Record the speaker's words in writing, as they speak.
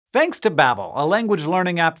Thanks to Babbel, a language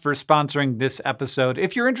learning app, for sponsoring this episode.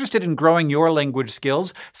 If you're interested in growing your language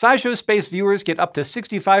skills, SciShow Space viewers get up to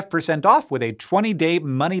 65% off with a 20-day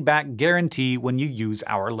money-back guarantee when you use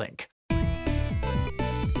our link.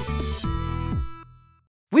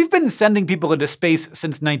 We've been sending people into space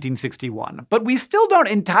since 1961, but we still don't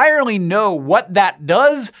entirely know what that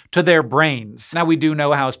does to their brains. Now, we do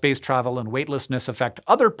know how space travel and weightlessness affect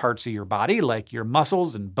other parts of your body, like your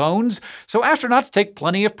muscles and bones, so astronauts take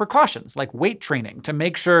plenty of precautions, like weight training, to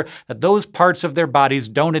make sure that those parts of their bodies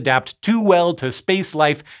don't adapt too well to space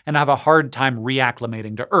life and have a hard time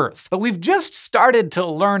reacclimating to Earth. But we've just started to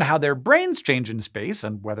learn how their brains change in space,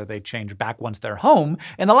 and whether they change back once they're home,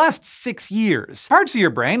 in the last 6 years. Parts of your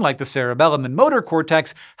brain, like the cerebellum and motor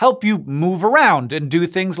cortex, help you move around and do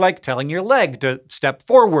things like telling your leg to step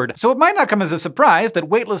forward. So it might not come as a surprise that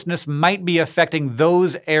weightlessness might be affecting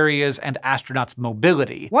those areas and astronauts'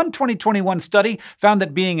 mobility. One 2021 study found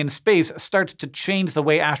that being in space starts to change the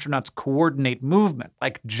way astronauts coordinate movement,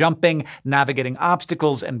 like jumping, navigating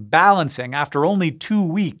obstacles, and balancing after only 2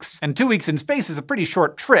 weeks. And 2 weeks in space is a pretty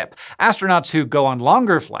short trip. Astronauts who go on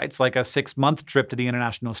longer flights, like a 6-month trip to the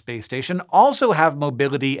International Space Station, also have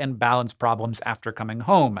mobility and balance problems after coming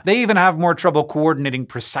home. They even have more trouble coordinating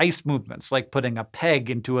precise movements, like putting a peg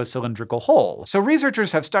into a cylindrical hole. So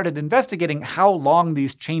researchers have started investigating how long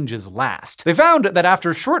these changes last. They found that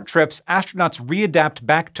after short trips, astronauts readapt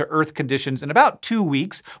back to Earth conditions in about 2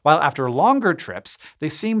 weeks, while after longer trips, they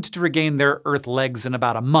seemed to regain their Earth legs in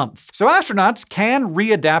about a month. So astronauts can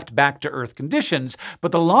readapt back to Earth conditions,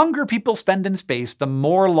 but the longer people spend in space, the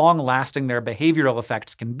more long-lasting their behavioral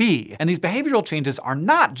effects can be. And these behavioral changes are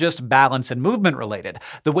not just balance and movement related.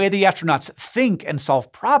 The way the astronauts think and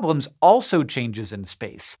solve problems also changes in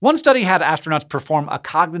space. One study had astronauts perform a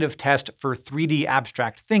cognitive test for 3D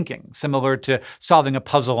abstract thinking, similar to solving a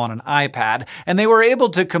puzzle on an iPad, and they were able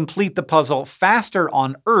to complete the puzzle faster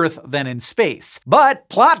on Earth than in space. But,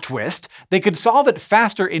 plot twist, they could solve it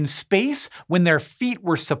faster in space when their feet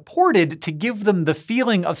were supported to give them the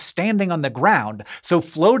feeling of standing on the ground, so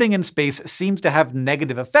floating in space seems to have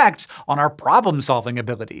negative effects on our problem-solving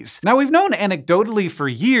abilities. Now, we've known anecdotally for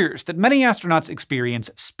years that many astronauts experience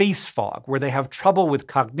space fog, where they have trouble with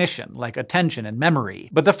cognition, like attention and memory.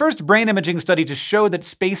 But the first brain imaging study to show that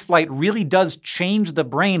spaceflight really does change the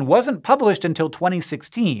brain wasn't published until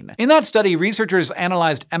 2016. In that study, researchers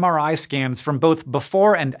analyzed MRI scans from both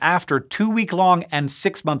before and after 2-week-long and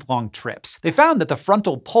 6-month-long trips. They found that the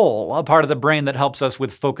frontal pole, a part of the brain that helps us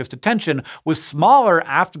with focused attention, was smaller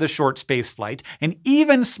after the short spaceflight, and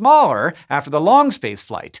even smaller after the long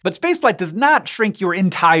spaceflight. But spaceflight does not shrink your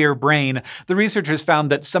entire brain. The researchers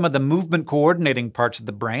found that some of the movement coordinating parts of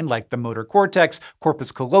the brain, like the motor cortex,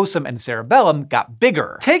 corpus callosum, and cerebellum, got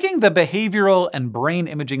bigger. Taking the behavioral and brain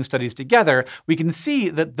imaging studies together, we can see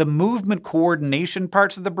that the movement coordination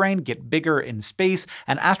parts of the brain get bigger in space,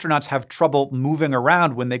 and astronauts have trouble moving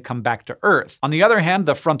around when they come back to Earth. On the other hand,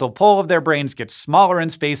 the frontal pole of their brains gets smaller in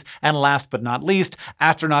space, and last but not least,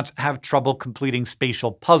 astronauts have trouble completing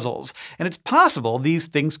spatial puzzles. And it's possible these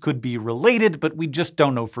things could be related, but we just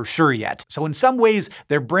don't know for sure yet. So in some ways,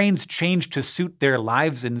 their brains change to suit their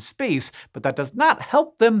lives in space, but that does not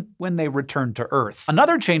help them when they return to Earth.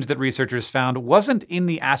 Another change that researchers found wasn't in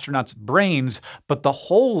the astronauts' brains, but the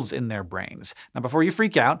holes in their brains. Now, before you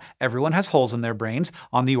freak out, everyone has holes in their brains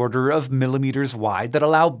on the order of millimeters wide that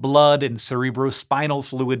allow blood and cerebrospinal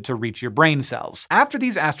fluid to reach your brain cells. After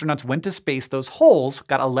these astronauts went to space, those holes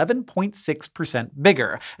got 11.6%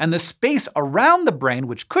 bigger, and the space around the brain,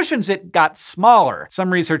 which cushions it, got smaller.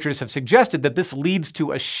 Some researchers have suggested that this leads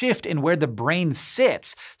to a shift in where the brain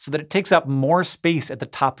sits, so that it takes up more space at the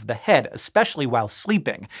top of the head, especially while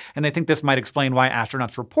sleeping. And they think this might explain why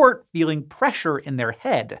astronauts report feeling pressure in their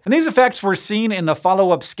head. And these effects were seen in the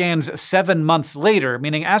follow-up scans 7 months later,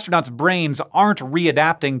 meaning astronauts' brains aren't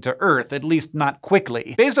readapting to Earth, at least not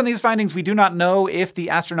quickly. Based on these findings, we do not know if the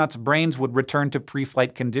astronauts' brains would return to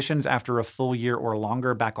pre-flight conditions after a full year or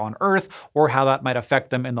longer back on Earth, or how that might affect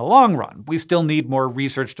them in the long run. We still need more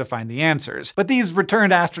research to find the answers. But these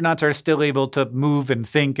returned astronauts are still able to move and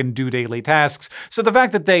think and do daily tasks, so the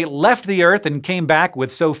fact that they left the Earth and came back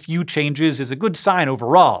with so few changes is a good sign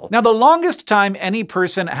overall. Now, the longest time any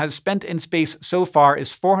person has spent in space so far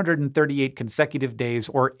is 438 consecutive days,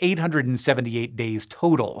 or 878 days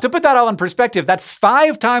total. To put that all in perspective, that's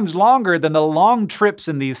 5 times longer than the long trips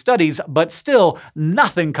in these studies, but still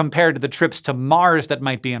nothing compared to the trips to Mars that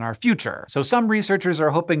might be in our future. So some researchers are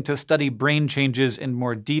hoping to study brain changes in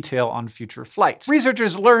more detail on future flights.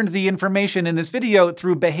 Researchers learned the information in this video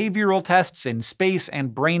through behavioral tests in space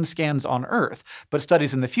and brain scans on Earth, but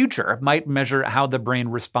studies in the future might measure how the brain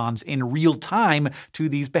responds in real time to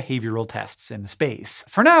these behavioral tests in space.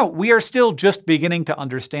 For now, we are still just beginning to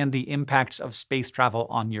understand the impacts of space travel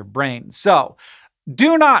on your brain, so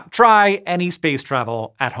do not try any space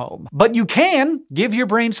travel at home. But you can give your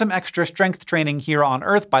brain some extra strength training here on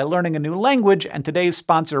Earth by learning a new language, and today's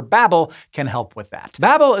sponsor, Babbel, can help with that.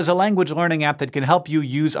 Babbel is a language learning app that can help you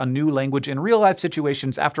use a new language in real-life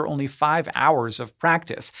situations after only 5 hours of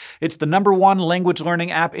practice. It's the #1 language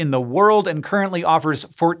learning app in the world and currently offers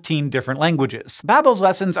 14 different languages. Babbel's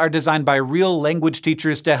lessons are designed by real language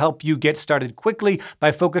teachers to help you get started quickly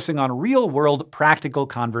by focusing on real-world, practical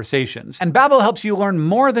conversations. And Babbel helps you learn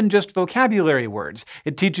more than just vocabulary words.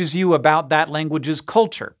 It teaches you about that language's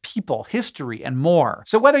culture, people, history, and more.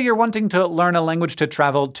 So whether you're wanting to learn a language to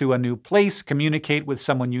travel to a new place, communicate with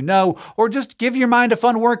someone you know, or just give your mind a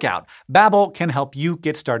fun workout, Babbel can help you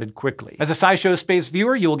get started quickly. As a SciShow Space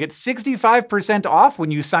viewer, you will get 65% off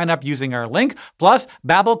when you sign up using our link. Plus,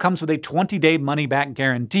 Babbel comes with a 20-day money-back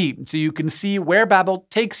guarantee, so you can see where Babbel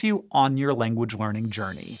takes you on your language learning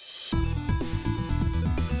journey.